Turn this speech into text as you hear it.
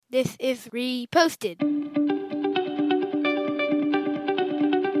This is reposted.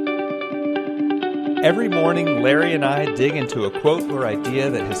 Every morning, Larry and I dig into a quote or idea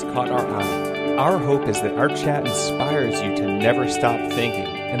that has caught our eye. Our hope is that our chat inspires you to never stop thinking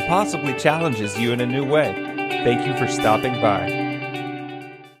and possibly challenges you in a new way. Thank you for stopping by.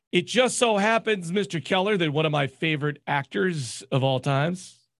 It just so happens, Mr. Keller, that one of my favorite actors of all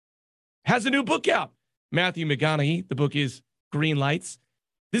times has a new book out. Matthew McConaughey. The book is Green Lights.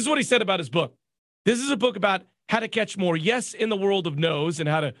 This is what he said about his book. This is a book about how to catch more yes in the world of no's and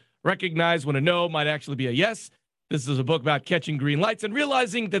how to recognize when a no might actually be a yes. This is a book about catching green lights and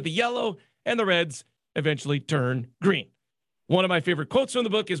realizing that the yellow and the reds eventually turn green. One of my favorite quotes from the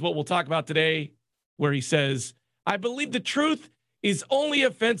book is what we'll talk about today, where he says, "I believe the truth is only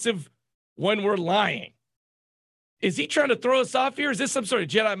offensive when we're lying." Is he trying to throw us off here? Is this some sort of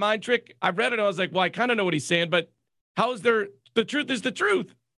Jedi mind trick? I read it and I was like, well, I kind of know what he's saying, but how is there, the truth is the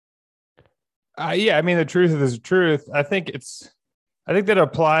truth? Yeah, I mean, the truth is the truth. I think that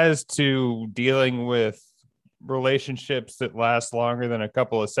applies to dealing with relationships that last longer than a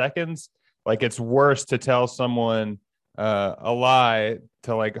couple of seconds. Like, it's worse to tell someone a lie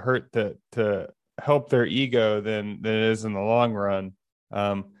to like hurt to help their ego than it is in the long run.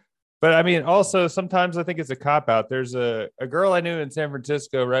 But I mean, also sometimes I think it's a cop out. There's a girl I knew in San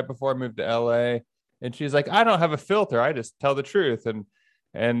Francisco right before I moved to LA, and she's like, "I don't have a filter. I just tell the truth."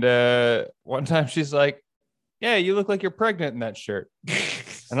 And one time she's like, "Yeah, you look like you're pregnant in that shirt."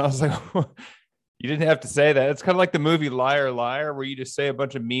 And I was like, "You didn't have to say that." It's kind of like the movie Liar, Liar, where you just say a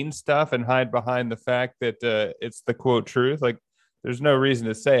bunch of mean stuff and hide behind the fact that it's the quote truth. Like, there's no reason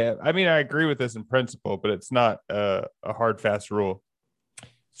to say it. I mean, I agree with this in principle, but it's not a hard, fast rule.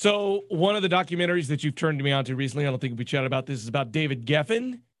 So one of the documentaries that you've turned me on to recently, I don't think we chatted about this, is about David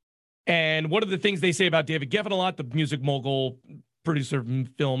Geffen. And one of the things they say about David Geffen a lot, the music mogul, producer of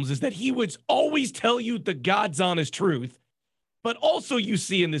films, is that he would always tell you the God's honest truth. But also you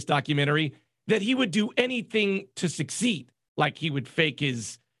see in this documentary that he would do anything to succeed. Like he would fake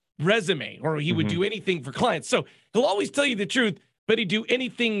his resume or he would do anything for clients. So he'll always tell you the truth, but he'd do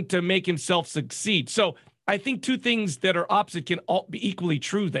anything to make himself succeed. So I think two things that are opposite can all be equally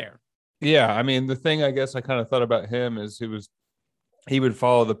true there. Yeah, I mean, the thing I guess I kind of thought about him is he would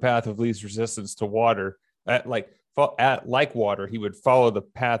follow the path of least resistance to water. Like water, he would follow the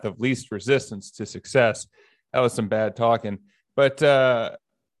path of least resistance to success. That was some bad talking. But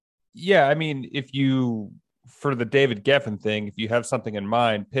yeah, I mean, for the David Geffen thing, if you have something in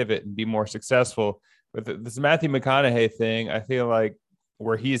mind, pivot and be more successful. With this Matthew McConaughey thing, I feel like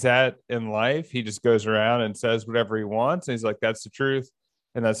where he's at in life, he just goes around and says whatever he wants. And he's like, that's the truth.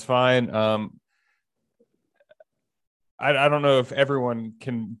 And that's fine. I don't know if everyone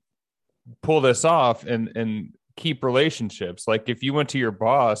can pull this off and keep relationships. Like, if you went to your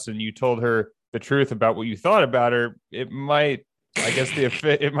boss and you told her the truth about what you thought about her, it might, I guess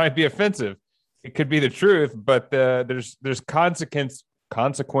it might be offensive. It could be the truth, but there's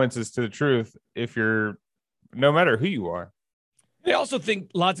consequences to the truth no matter who you are. I also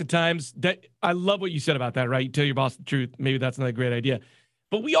think lots of times that I love what you said about that, right? You tell your boss the truth. Maybe that's not a great idea.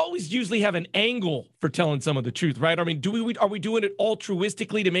 But we always usually have an angle for telling someone the truth, right? I mean, are we doing it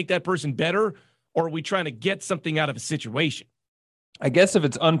altruistically to make that person better? Or are we trying to get something out of a situation? I guess if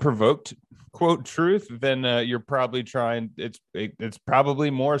it's unprovoked, quote, truth, then you're probably trying, it's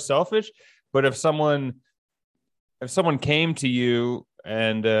probably more selfish. But if someone came to you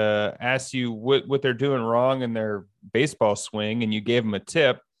and asked you what they're doing wrong in their baseball swing, and you gave them a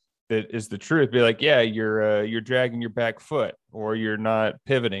tip that is the truth, be like, yeah, you're dragging your back foot, or you're not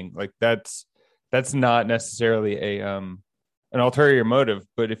pivoting. Like, that's not necessarily an ulterior motive.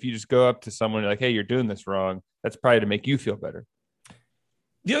 But if you just go up to someone like, hey, you're doing this wrong, that's probably to make you feel better.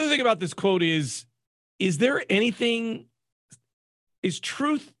 The other thing about this quote is there anything, is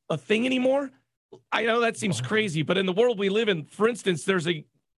truth a thing anymore? I know that seems crazy, but in the world we live in, for instance, there's a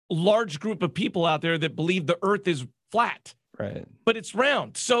large group of people out there that believe the earth is flat, right? But it's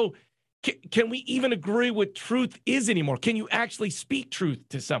round. So can we even agree what truth is anymore? Can you actually speak truth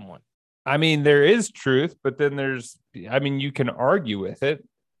to someone? I mean, there is truth, but then you can argue with it.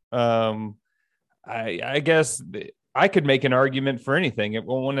 I guess I could make an argument for anything. It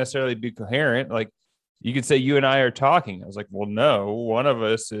won't necessarily be coherent. Like, you could say you and I are talking. I was like, well, no, one of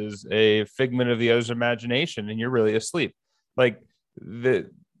us is a figment of the other's imagination and you're really asleep. Like, the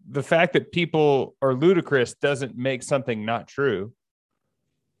fact that people are ludicrous doesn't make something not true.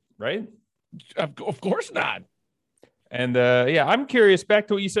 Right? Of course not. And yeah, I'm curious, back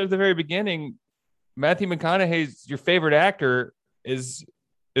to what you said at the very beginning. Matthew McConaughey's your favorite actor. Is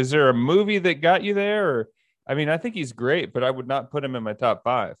there a movie that got you there? Or I mean, I think he's great, but I would not put him in my top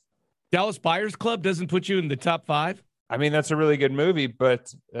 5. Dallas Buyers Club doesn't put you in the top 5? I mean, that's a really good movie,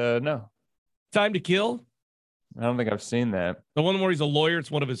 but no. Time to Kill? I don't think I've seen that. The one where he's a lawyer.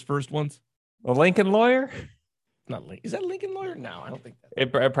 It's one of his first ones. A Lincoln Lawyer? Not Lincoln. Is that Lincoln Lawyer? No, I don't think that.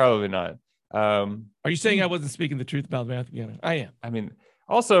 It probably not. Are you saying I wasn't speaking the truth about Matthew? Yeah, I am. I mean,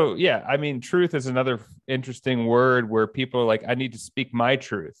 also, yeah, I mean, truth is another interesting word where people are like, I need to speak my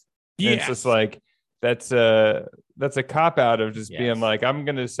truth. Yeah. It's just like, that's a cop out of just Yes. being like, I'm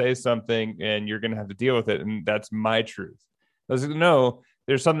going to say something and you're going to have to deal with it. And that's my truth. No,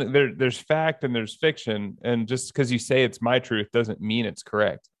 there's something there's fact and there's fiction. And just because you say it's my truth doesn't mean it's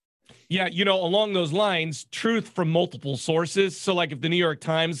correct. Yeah, along those lines, truth from multiple sources. So like if the New York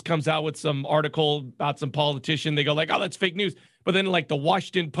Times comes out with some article about some politician, they go like, oh, that's fake news. But then like the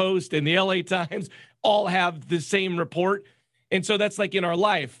Washington Post and the LA Times all have the same report. And so that's like in our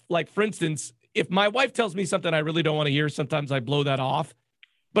life. Like, for instance, if my wife tells me something I really don't want to hear, sometimes I blow that off.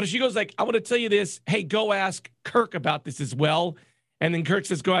 But if she goes like, I want to tell you this, hey, go ask Kirk about this as well. And then Kirk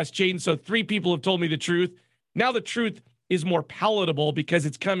says, go ask Jaden. So 3 people have told me the truth. Now the truth is more palatable because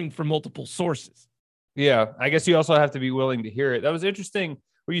it's coming from multiple sources. Yeah, I guess you also have to be willing to hear it. That was interesting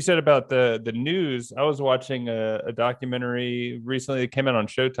what you said about the news. I was watching a documentary recently that came out on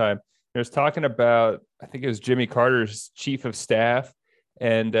Showtime. It was talking about, I think it was Jimmy Carter's chief of staff.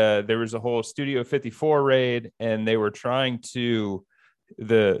 And there was a whole Studio 54 raid, and they were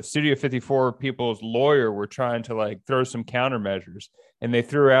the Studio 54 people's lawyer were trying to like throw some countermeasures. And they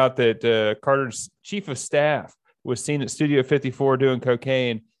threw out that Carter's chief of staff was seen at Studio 54 doing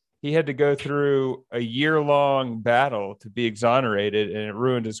cocaine. He had to go through a year-long battle to be exonerated, and it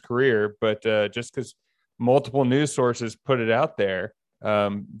ruined his career. But just because multiple news sources put it out there,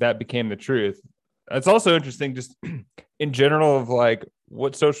 that became the truth. It's also interesting just in general of like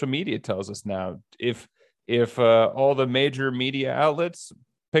what social media tells us now. If all the major media outlets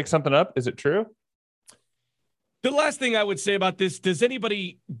pick something up, is it true? The last thing I would say about this, does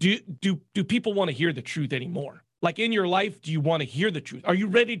anybody, do people want to hear the truth anymore? Like in your life, do you want to hear the truth? Are you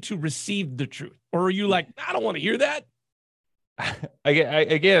ready to receive the truth? Or are you like, I don't want to hear that? I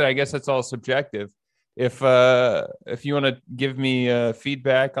guess that's all subjective. If you want to give me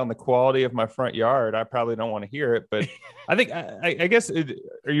feedback on the quality of my front yard, I probably don't want to hear it. But I think, I guess,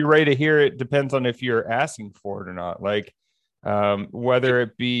 are you ready to hear it? Depends on if you're asking for it or not. Like whether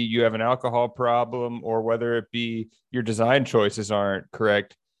it be you have an alcohol problem or whether it be your design choices aren't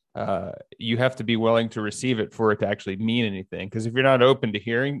correct. You have to be willing to receive it for it to actually mean anything. Because if you're not open to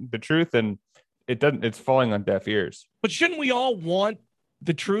hearing the truth, then it's falling on deaf ears. But shouldn't we all want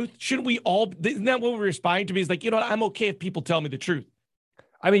the truth? Shouldn't we all? Isn't that what we're aspiring to be? Is like, I'm okay if people tell me the truth.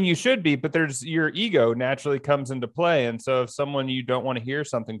 I mean, you should be, but there's your ego naturally comes into play. And so if someone you don't want to hear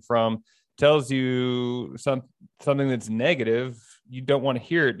something from tells you something that's negative, you don't want to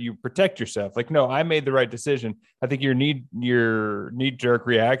hear it. You protect yourself. Like, no, I made the right decision. I think your knee-jerk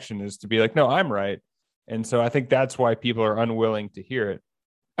reaction is to be like, no, I'm right. And so I think that's why people are unwilling to hear it.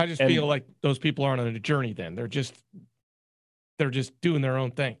 I just feel like those people aren't on a journey then. They're just doing their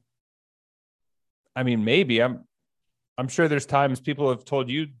own thing. I mean, maybe I'm sure there's times people have told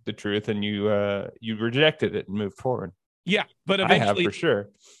you the truth and you rejected it and moved forward. Yeah, but eventually, I have for sure.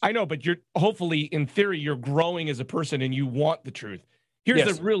 I know, but you're hopefully, in theory, you're growing as a person and you want the truth.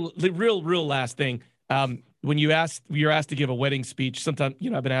 Here's the real last thing. When you're asked to give a wedding speech, sometimes,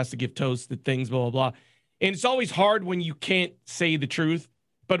 I've been asked to give toasts and things, blah, blah, blah. And it's always hard when you can't say the truth.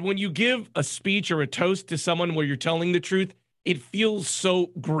 But when you give a speech or a toast to someone where you're telling the truth, it feels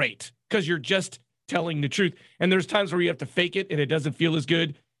so great because you're just telling the truth. And there's times where you have to fake it and it doesn't feel as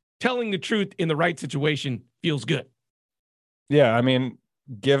good. Telling the truth in the right situation feels good. Yeah, I mean,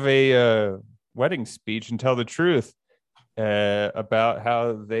 give a wedding speech and tell the truth about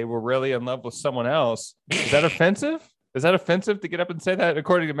how they were really in love with someone else. Is that offensive? Is that offensive to get up and say that?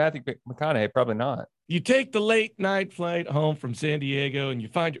 According to Matthew McConaughey, probably not. You take the late night flight home from San Diego and you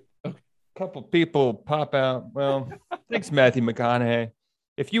find your couple people pop out. Well, thanks, Matthew McConaughey.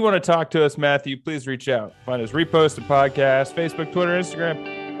 If you want to talk to us, Matthew, please reach out. Find us reposted podcast, Facebook, Twitter,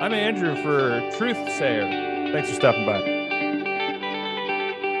 Instagram. I'm Andrew for Truth Sayer. Thanks for stopping by.